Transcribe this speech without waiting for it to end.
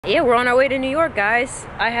Yeah, we're on our way to New York, guys.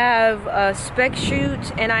 I have a spec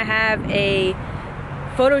shoot and I have a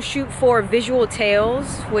photo shoot for Visual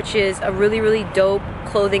Tales, which is a really dope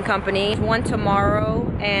clothing company. There's one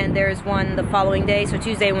tomorrow and there's one the following day. So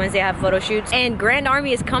Tuesday and Wednesday I have photo shoots. And Grand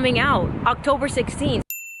Army is coming out October 16th.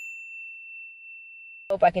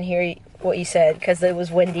 Hope I can hear what you said because it was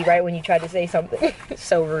windy right when you tried to say something.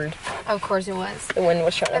 So rude. Of course it was. The wind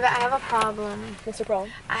was trying to... I have a problem. What's the problem?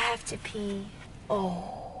 I have to pee.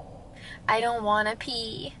 Oh. I don't want to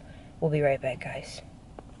pee. We'll be right back, guys.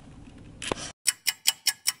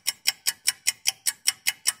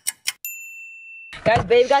 Guys,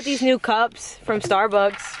 babe got these new cups from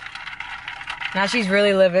Starbucks. Now she's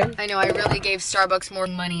really living. I know, I really gave Starbucks more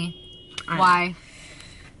money. Why?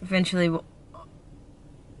 Eventually we'll...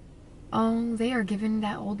 Oh, they are giving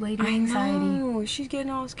that old lady anxiety. I know, she's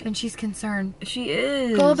getting all scared. And she's concerned. She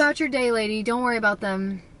is. Go about your day, lady. Don't worry about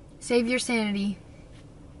them. Save your sanity.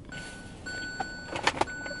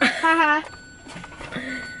 Haha.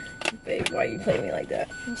 Babe, why you playing me like that?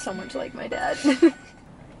 I'm so much like my dad. Did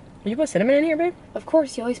you put cinnamon in here, babe? Of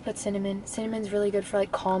course, you always put cinnamon. Cinnamon's really good for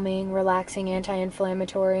like calming, relaxing,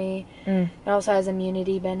 anti-inflammatory. It also has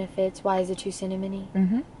immunity benefits. Why is it too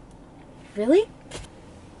cinnamony? Really?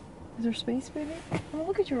 Is there space, baby? Oh,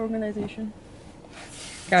 look at your organization.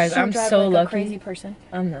 Guys, Don't I'm drive so like lucky. a crazy person.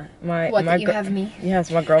 I'm not. My You have me? Yes,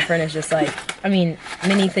 my girlfriend is just like, I mean,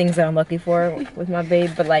 many things that I'm lucky for with my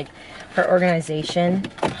babe, but like her organization.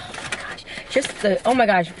 Oh my gosh. Just the, oh my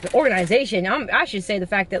gosh, the organization. I should say the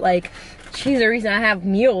fact that like she's the reason I have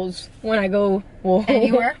meals when I go, well,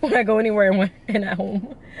 anywhere? When I go anywhere and at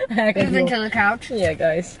home. Even to the couch? Yeah,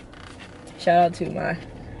 guys. Shout out to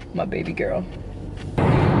my baby girl.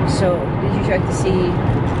 So, did you check to see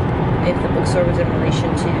if the bookstore was in relation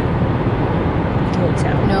to the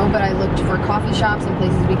hotel? No, but I looked for coffee shops and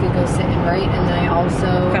places we could go sit and write, and then I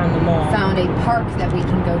also found the mall. Found a park that we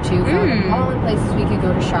can go to, found a mall and places we could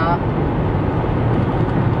go to shop.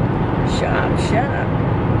 Shop.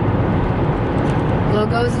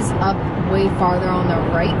 Logos is up way farther on the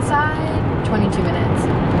right side, 22 minutes.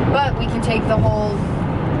 But we can take the whole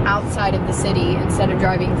outside of the city instead of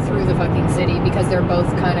driving through the fucking city because they're both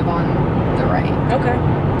kind of on the right. Okay.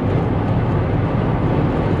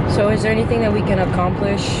 So is there anything that we can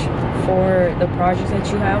accomplish for the projects that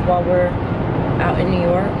you have while we're out in New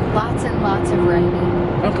York? Lots and lots of writing.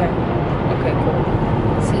 Okay. Okay, cool.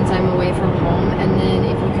 Since I'm away from home, and then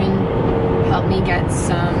if you can help me get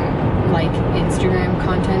some like Instagram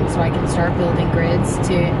content so I can start building grids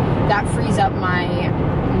that frees up my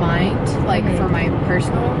mind, like for my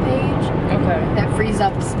personal page. Okay. That frees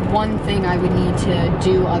up one thing I would need to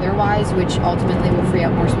do otherwise, which ultimately will free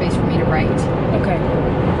up more space for me to write. Okay.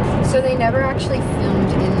 So they never actually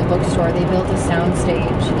filmed in the bookstore. They built a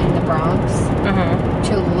soundstage in the Bronx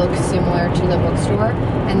to look similar to the bookstore,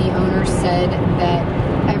 and the owner said that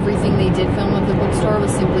everything they did film of the bookstore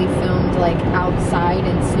was simply filmed like outside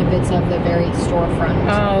and snippets of the very storefront.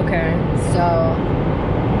 Oh, okay. So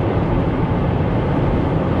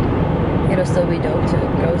it'll still be dope to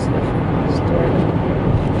go to the store though.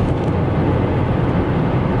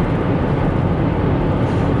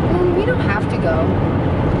 We don't have to go.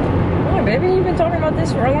 Why, baby? You've been talking about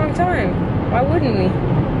this for a long time. Why wouldn't we?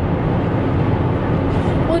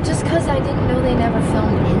 Well, just because I didn't know they never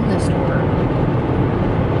filmed in the store.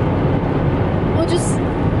 Well, just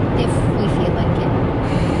if we feel like it.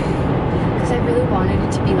 Because I really wanted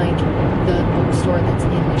it to be like the bookstore that's in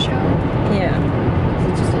the show. Yeah.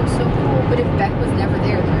 It just looks so cool. But if Beck was never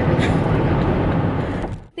there, then I really don't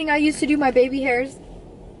want to go. Thing I used to do my baby hairs.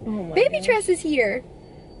 Oh my Baby God. dress is here.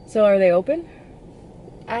 So are they open?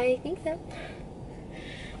 I think so.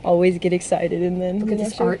 Always get excited and then Look at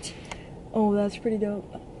this art. Oh, that's pretty dope.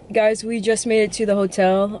 Guys, we just made it to the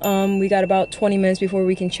hotel. We got about 20 minutes before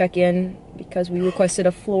we can check in because we requested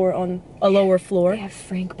a floor on a lower floor. They have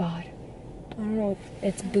Frank Bod. I don't know.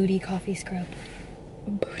 It's booty coffee scrub.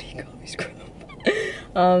 Booty coffee scrub.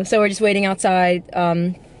 So we're just waiting outside,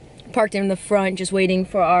 parked in the front, just waiting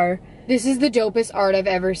for our... This is the dopest art I've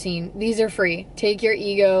ever seen. These are free. Take your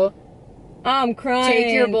ego. I'm crying.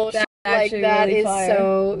 Take your bullshit. Like that really is fire.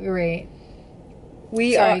 so great.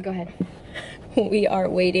 Sorry, go ahead. We are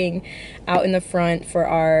waiting out in the front for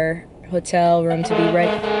our hotel room to be ready.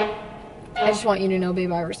 I just want you to know,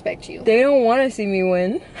 babe, I respect you. They don't want to see me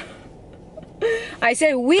win. I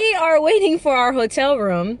said we are waiting for our hotel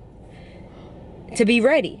room to be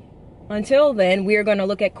ready. Until then, we are going to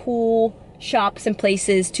look at cool shops and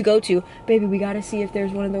places to go to. Baby, we got to see if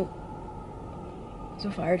there's one of the... It's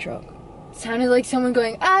a fire truck. Sounded like someone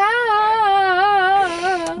going,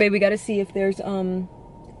 ah! Babe, we got to see if there's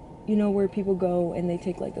you know, where people go and they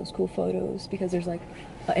take like those cool photos because there's like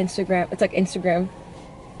Instagram. It's like Instagram.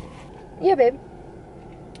 Yeah, babe.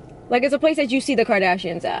 Like it's a place that you see the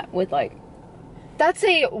Kardashians at with like. That's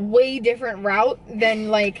a way different route than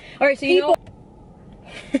like. All right, so people.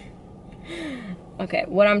 You know. Okay,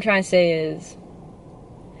 what I'm trying to say is,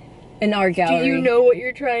 in our gallery. Do you know what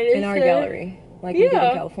you're trying to say? In our gallery, like we did in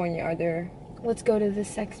California, are there? Let's go to the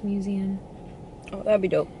sex museum. Oh, that'd be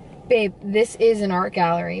dope. Babe, this is an art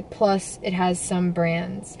gallery. Plus, it has some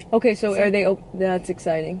brands. Okay, so are they? That's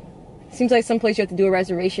exciting. Seems like someplace you have to do a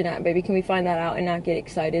reservation at, baby. Can we find that out and not get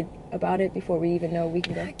excited about it before we even know we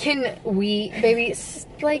can go? Can we, baby?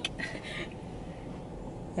 Like,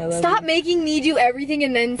 Stop stop making me do everything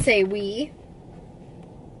and then say we.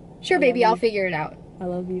 Sure, baby, I'll figure it out. I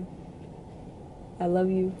love you. I love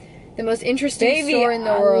you. The most interesting store in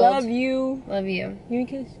the world. I love you. Love you. Give me a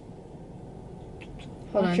kiss.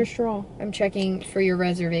 Hold on. Your straw. I'm checking for your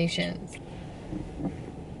reservations.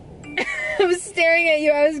 I was staring at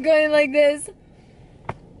you. I was going like this.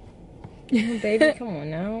 Baby, come on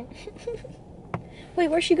now. Wait,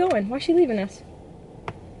 where's she going? Why's she leaving us?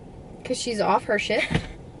 Because she's off her shit.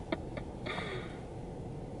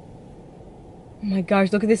 Oh my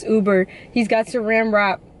gosh, look at this Uber. He's got saran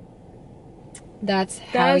wrap. That's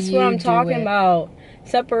what I'm talking about.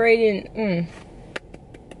 Separating.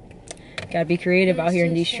 Gotta be creative out here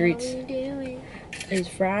in these streets. It's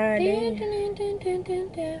Friday.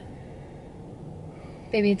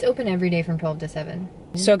 Baby, it's open every day from 12 to 7.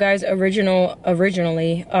 So guys,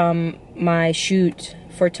 originally, my shoot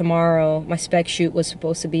for tomorrow, my spec shoot was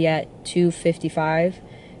supposed to be at 2:55,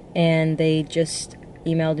 and they just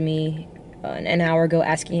emailed me an hour ago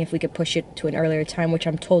asking if we could push it to an earlier time, which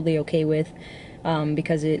I'm totally okay with,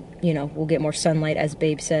 because it, you know, we'll get more sunlight, as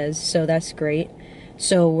Babe says, so that's great.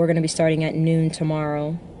 So we're gonna be starting at noon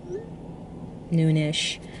tomorrow,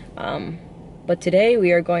 noonish. But today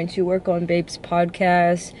we are going to work on Babe's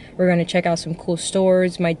podcast. We're going to check out some cool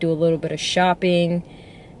stores, might do a little bit of shopping,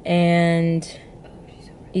 and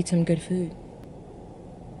eat some good food.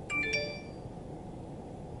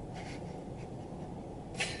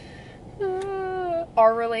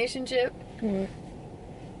 Our relationship. Mm.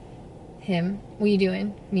 Him. What are you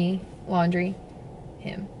doing? Me. Laundry.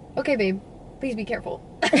 Him. Okay, babe. Please be careful.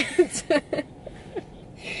 It's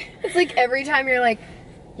like every time you're like,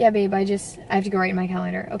 yeah, babe, I have to go right in my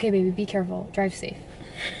calendar. Okay, baby, be careful. Drive safe.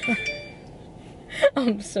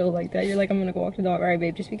 I'm so like that. You're like, I'm gonna go walk the dog. All right,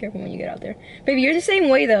 babe, just be careful when you get out there. Baby, you're the same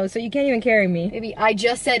way, though, so you can't even carry me. Baby, I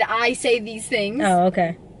just said I say these things. Oh,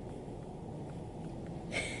 okay.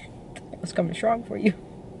 That was coming strong for you.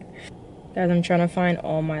 Guys, I'm trying to find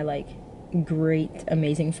all my, like, great,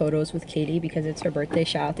 amazing photos with Katie because it's her birthday.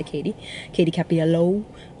 Shout out to Katie. Katie Capiello.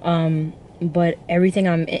 But everything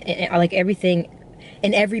everything...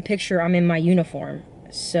 In every picture, I'm in my uniform.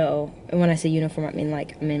 So, and when I say uniform, I mean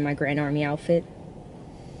like I'm in my Grand Army outfit.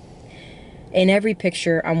 In every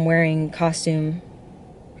picture, I'm wearing costume.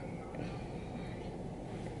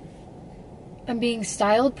 I'm being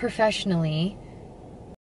styled professionally.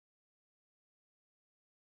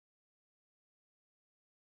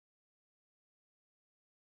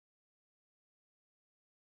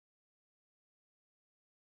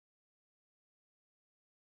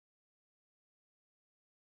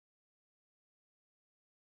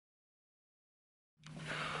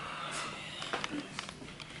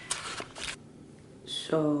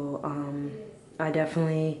 So, I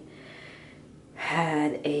definitely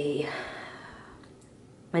had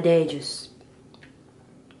my day just,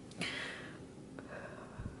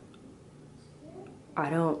 I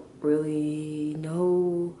don't really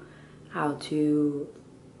know how to